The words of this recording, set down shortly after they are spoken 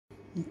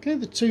Okay,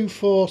 the two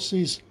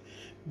forces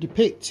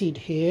depicted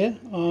here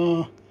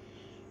are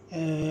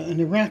an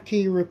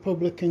Iraqi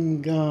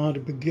Republican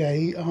Guard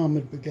brigade,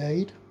 armoured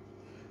brigade,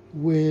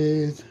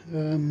 with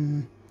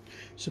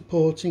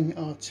supporting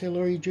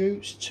artillery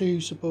groups,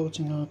 two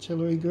supporting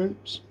artillery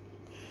groups.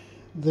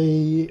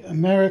 The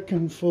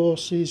American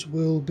forces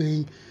will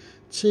be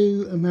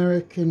two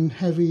American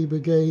Heavy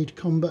Brigade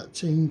Combat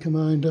Team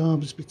Combined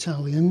Arms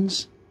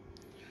battalions,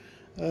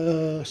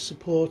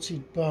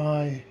 supported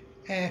by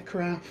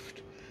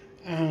aircraft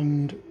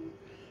and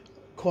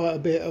quite a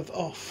bit of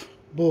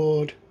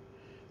off-board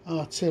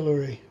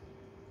artillery.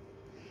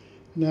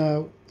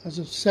 Now, as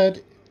I've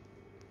said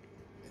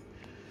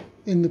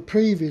in the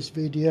previous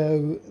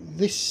video,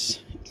 this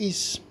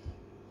is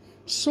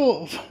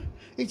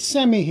it's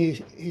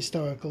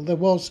semi-historical. There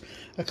was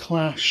a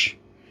clash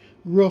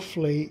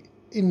roughly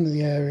in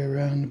the area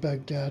around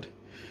Baghdad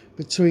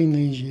between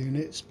these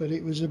units, but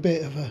it was a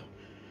bit of a,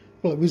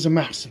 well, it was a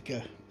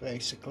massacre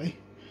basically.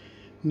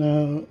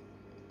 Now,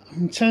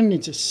 I'm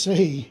intending to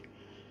see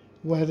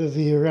whether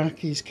the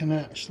Iraqis can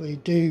actually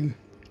do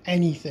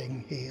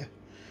anything here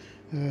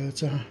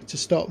to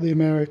stop the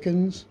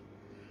Americans.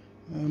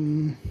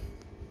 The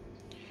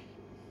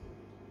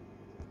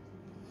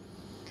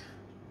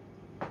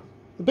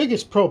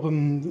biggest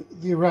problem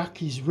the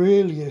Iraqis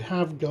really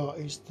have got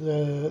is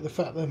the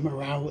fact that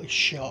morale is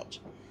shot.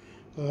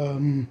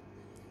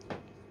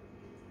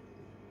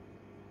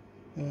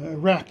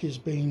 Iraq has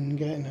been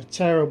getting a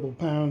terrible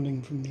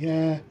pounding from the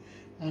air,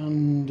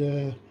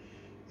 and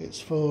its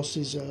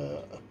forces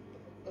are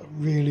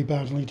really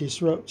badly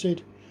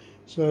disrupted.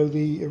 So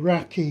the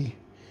Iraqi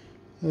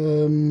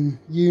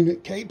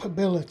unit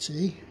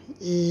capability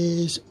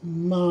is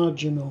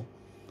marginal,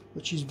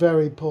 which is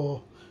very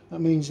poor. That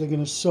means they're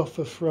going to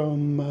suffer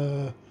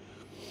from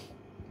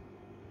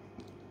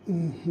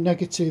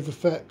negative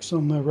effects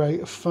on their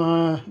rate of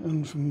fire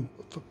and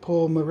for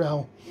poor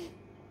morale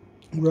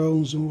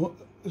rolls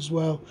as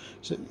well.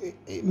 So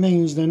it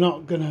means they're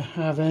not going to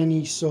have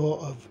any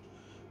sort of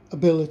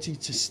ability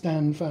to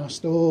stand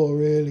fast or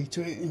really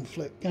to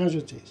inflict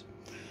casualties.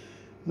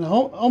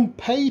 Now, on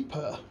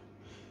paper,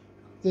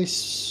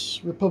 this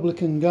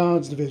Republican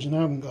Guards division,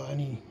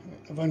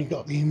 I've only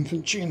got the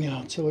infantry and the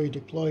artillery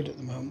deployed at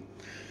the moment.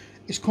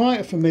 It's quite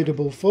a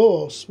formidable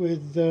force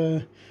with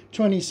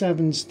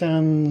 27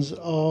 stands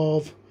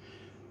of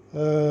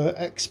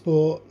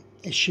export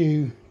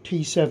issue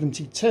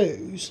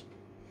T-72s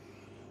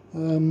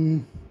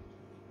and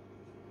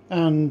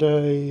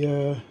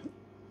a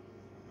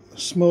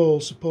small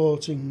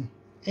supporting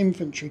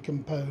infantry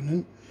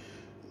component.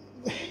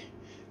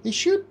 They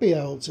should be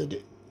able to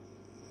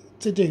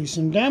do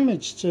some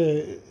damage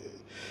to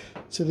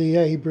the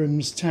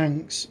Abrams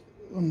tanks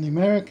on the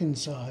American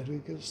side,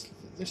 because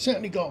they've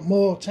certainly got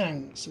more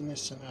tanks in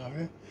this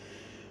scenario.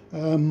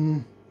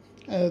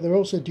 They're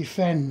also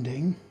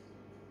defending,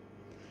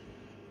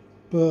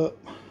 but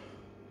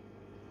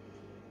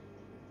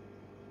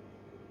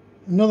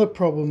another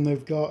problem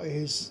they've got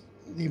is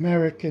the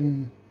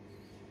American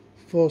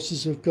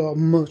forces have got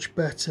much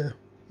better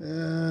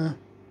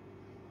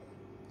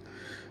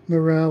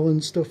morale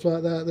and stuff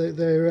like that.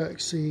 They're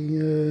actually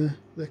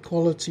their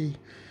quality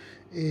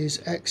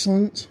is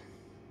excellent.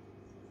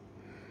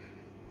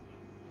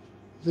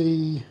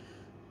 The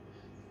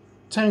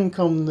tank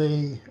on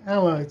the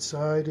Allied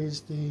side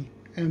is the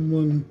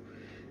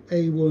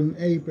M1A1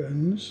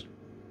 Abrams,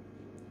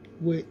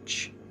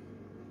 which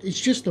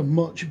is just a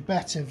much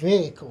better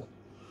vehicle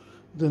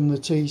than the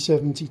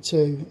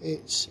T-72.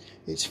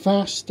 It's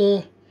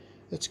faster,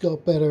 it's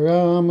got better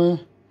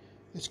armour,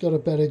 it's got a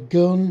better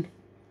gun,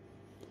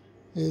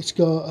 it's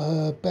got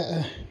a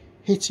better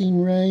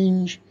hitting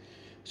range,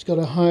 it's got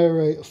a higher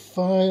rate of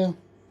fire.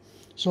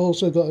 It's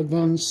also got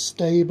advanced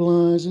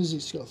stabilisers,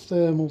 it's got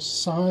thermal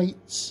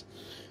sights,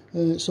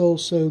 it's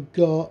also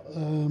got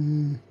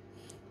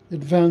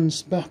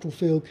advanced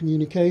battlefield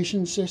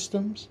communication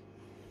systems.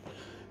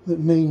 That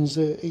means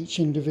that each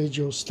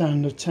individual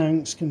stand of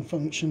tanks can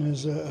function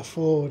as a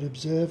forward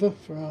observer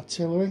for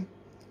artillery.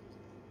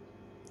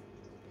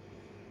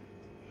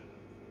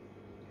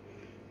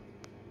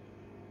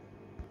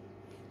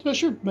 So it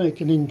should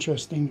make an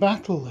interesting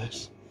battle,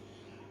 this.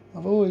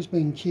 I've always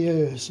been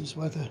curious as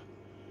whether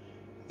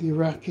the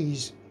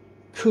Iraqis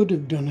could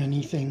have done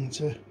anything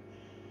to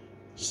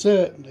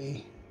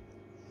certainly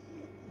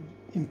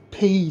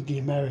impede the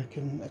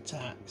American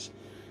attacks,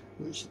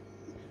 which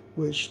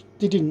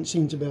they didn't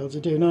seem to be able to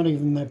do. Not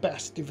even their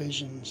best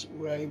divisions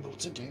were able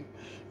to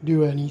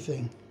do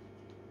anything.